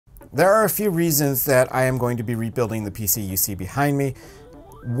There are a few reasons that I am going to be rebuilding the PC you see behind me.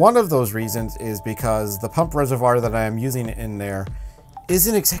 One of those reasons is because the pump reservoir that I am using in there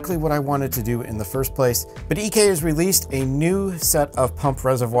isn't exactly what I wanted to do in the first place, but EK has released a new set of pump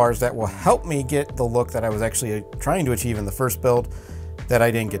reservoirs that will help me get the look that I was actually trying to achieve in the first build that I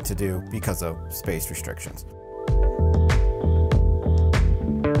didn't get to do because of space restrictions.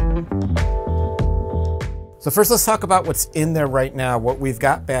 So first let's talk about what's in there right now. What we've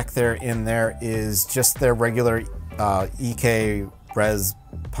got back there in there is just their regular EK res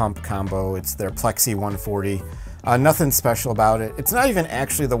pump combo. It's their Plexi 140. Nothing special about it. It's not even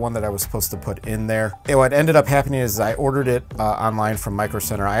actually the one that I was supposed to put in there. What ended up happening is I ordered it online from Micro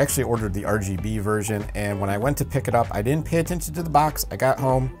Center. I actually ordered the RGB version, and when I went to pick it up, I didn't pay attention to the box. I got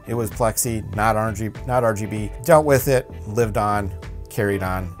home, it was Plexi, not RGB. Dealt with it, lived on, carried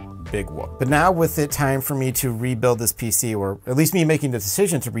on. Big whoop. But now with it time for me to rebuild this PC, or at least me making the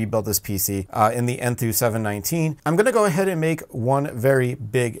decision to rebuild this PC in the Enthoo 719, I'm gonna go ahead and make one very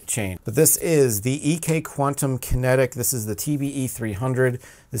big change. But this is the EK Quantum Kinetic. This is the TBE 300.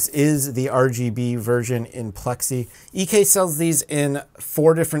 This is the RGB version in Plexi. EK sells these in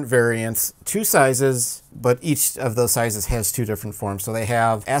 4 different variants, 2 sizes, but each of those sizes has 2 different forms. So they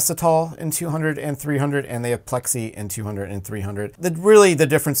have acetal in 200 and 300, and they have Plexi in 200 and 300. Really, the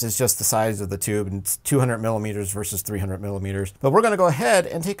difference is just the size of the tube, and it's 200 millimeters versus 300 millimeters. But we're gonna go ahead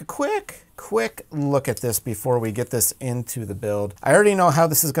and take a quick look at this before we get this into the build. I already know how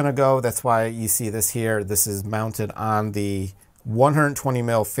this is gonna go. That's why you see this here. This is mounted on the 120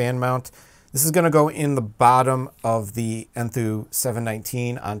 mil fan mount. This is going to go in the bottom of the Enthoo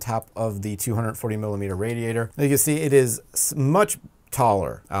 719 on top of the 240 millimeter radiator. Now you can see it is much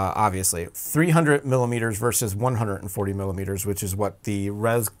taller, obviously. 300 millimeters versus 140 millimeters, which is what the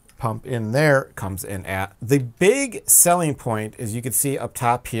res pump in there comes in at. The big selling point, as you can see up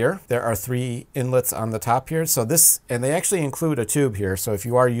top here, there are 3 inlets on the top here. So this, and they actually include a tube here. So if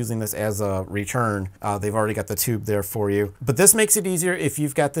you are using this as a return, they've already got the tube there for you. But this makes it easier if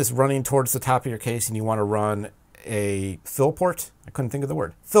you've got this running towards the top of your case and you want to run a fill port. I couldn't think of the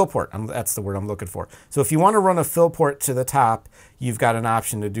word. Fill port, that's the word I'm looking for. So if you want to run a fill port to the top, you've got an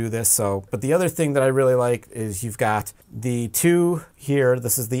option to do this. So, but the other thing that I really like is you've got the 2 here.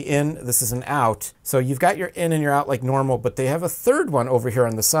 This is the in, this is an out. So you've got your in and your out like normal, but they have a 3rd one over here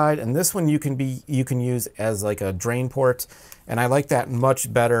on the side, and this one you can use as like a drain port. And I like that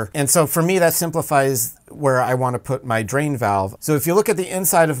much better. And so for me, that simplifies where I want to put my drain valve. So if you look at the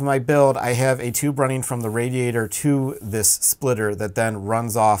inside of my build, I have a tube running from the radiator to this splitter that then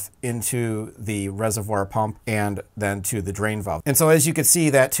runs off into the reservoir pump and then to the drain valve. And so as you can see,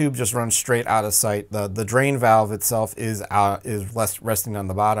 that tube just runs straight out of sight. The drain valve itself is resting on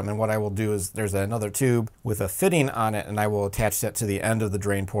the bottom. And what I will do is there's another tube with a fitting on it, and I will attach that to the end of the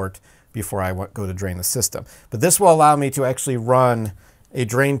drain port before I go to drain the system. But this will allow me to actually run a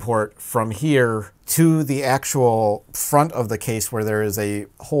drain port from here to the actual front of the case where there is a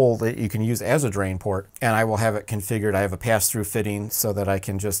hole that you can use as a drain port. And I will have it configured. I have a pass-through fitting so that I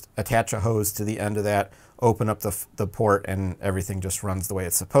can just attach a hose to the end of that, open up the port, and everything just runs the way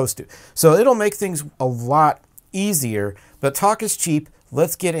it's supposed to. So it'll make things a lot easier, but talk is cheap.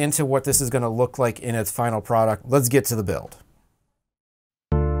 Let's get into what this is gonna look like in its final product. Let's get to the build.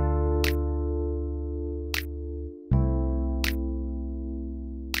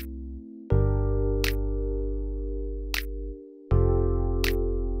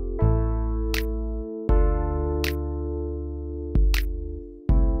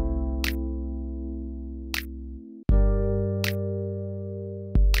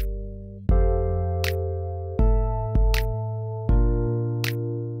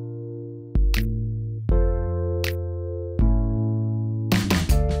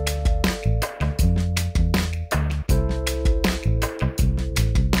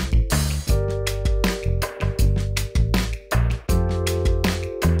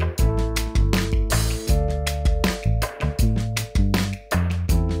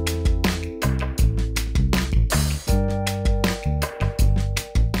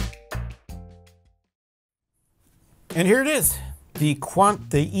 And here it is, the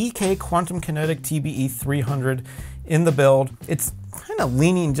EK Quantum Kinetic TBE 300 in the build. It's kind of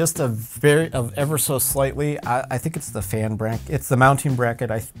leaning just ever so slightly. I think it's the fan bracket. It's the mounting bracket,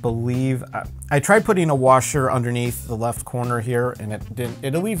 I believe. I tried putting a washer underneath the left corner here, and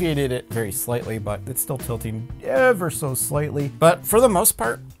it alleviated it very slightly, but it's still tilting ever so slightly. But for the most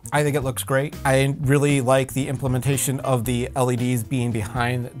part, I think it looks great. I really like the implementation of the LEDs being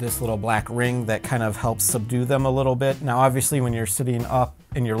behind this little black ring that kind of helps subdue them a little bit. Now, obviously, when you're sitting up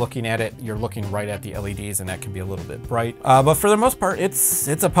and you're looking at it, you're looking right at the LEDs, and that can be a little bit bright. But for the most part, it's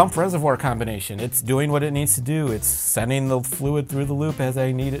a pump reservoir combination. It's doing what it needs to do. It's sending the fluid through the loop as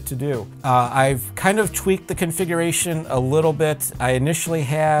I need it to do. I've kind of tweaked the configuration a little bit. I initially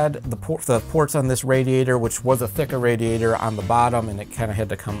had the ports on this radiator, which was a thicker radiator on the bottom, and it kind of had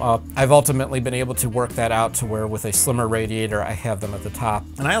to come up. I've ultimately been able to work that out to where with a slimmer radiator, I have them at the top.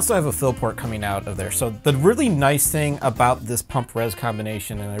 And I also have a fill port coming out of there. So the really nice thing about this pump res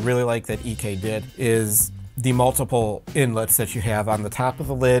combination, and I really like that EK did, is the multiple inlets that you have on the top of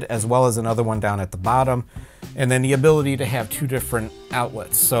the lid, as well as another one down at the bottom. And then the ability to have two different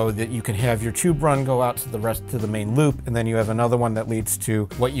outlets so that you can have your tube run go out to the main loop, and then you have another one that leads to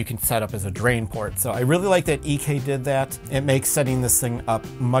what you can set up as a drain port. So I really like that EK did that. It makes setting this thing up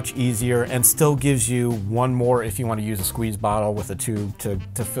much easier and still gives you one more if you want to use a squeeze bottle with a tube to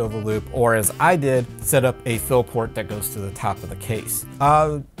fill the loop, or as I did, set up a fill port that goes to the top of the case.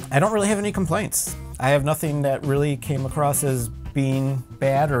 I don't really have any complaints. I have nothing that really came across as being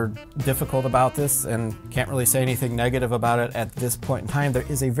bad or difficult about this, and can't really say anything negative about it at this point in time. There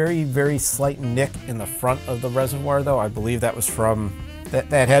is a very, very slight nick in the front of the reservoir though. I believe that was from,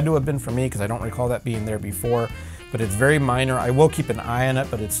 that had to have been from me because I don't recall that being there before. But it's very minor. I will keep an eye on it,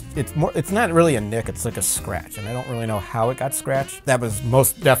 but it's not really a nick, it's like a scratch, and I don't really know how it got scratched. That was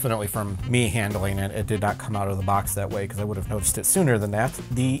most definitely from me handling it. It did not come out of the box that way because I would have noticed it sooner than that.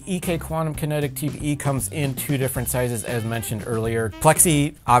 The EK Quantum Kinetic TBE comes in two different sizes as mentioned earlier.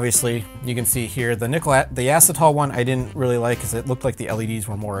 Plexi, obviously, you can see here. The acetal one I didn't really like because it looked like the LEDs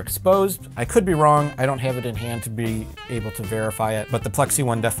were more exposed. I could be wrong. I don't have it in hand to be able to verify it, but the Plexi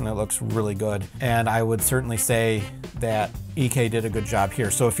one definitely looks really good, and I would certainly say that EK did a good job here.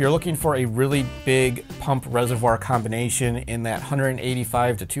 So if you're looking for a really big pump reservoir combination in that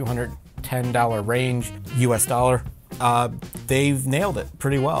 $185 to $210 range, US dollar, they've nailed it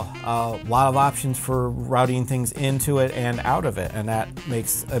pretty well. A lot of options for routing things into it and out of it, and that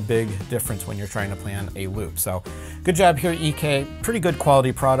makes a big difference when you're trying to plan a loop. So good job here, EK. Pretty good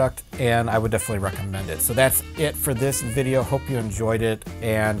quality product, and I would definitely recommend it. So that's it for this video. Hope you enjoyed it,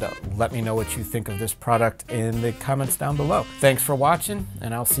 and let me know what you think of this product in the comments down below. Thanks for watching,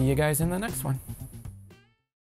 and I'll see you guys in the next one.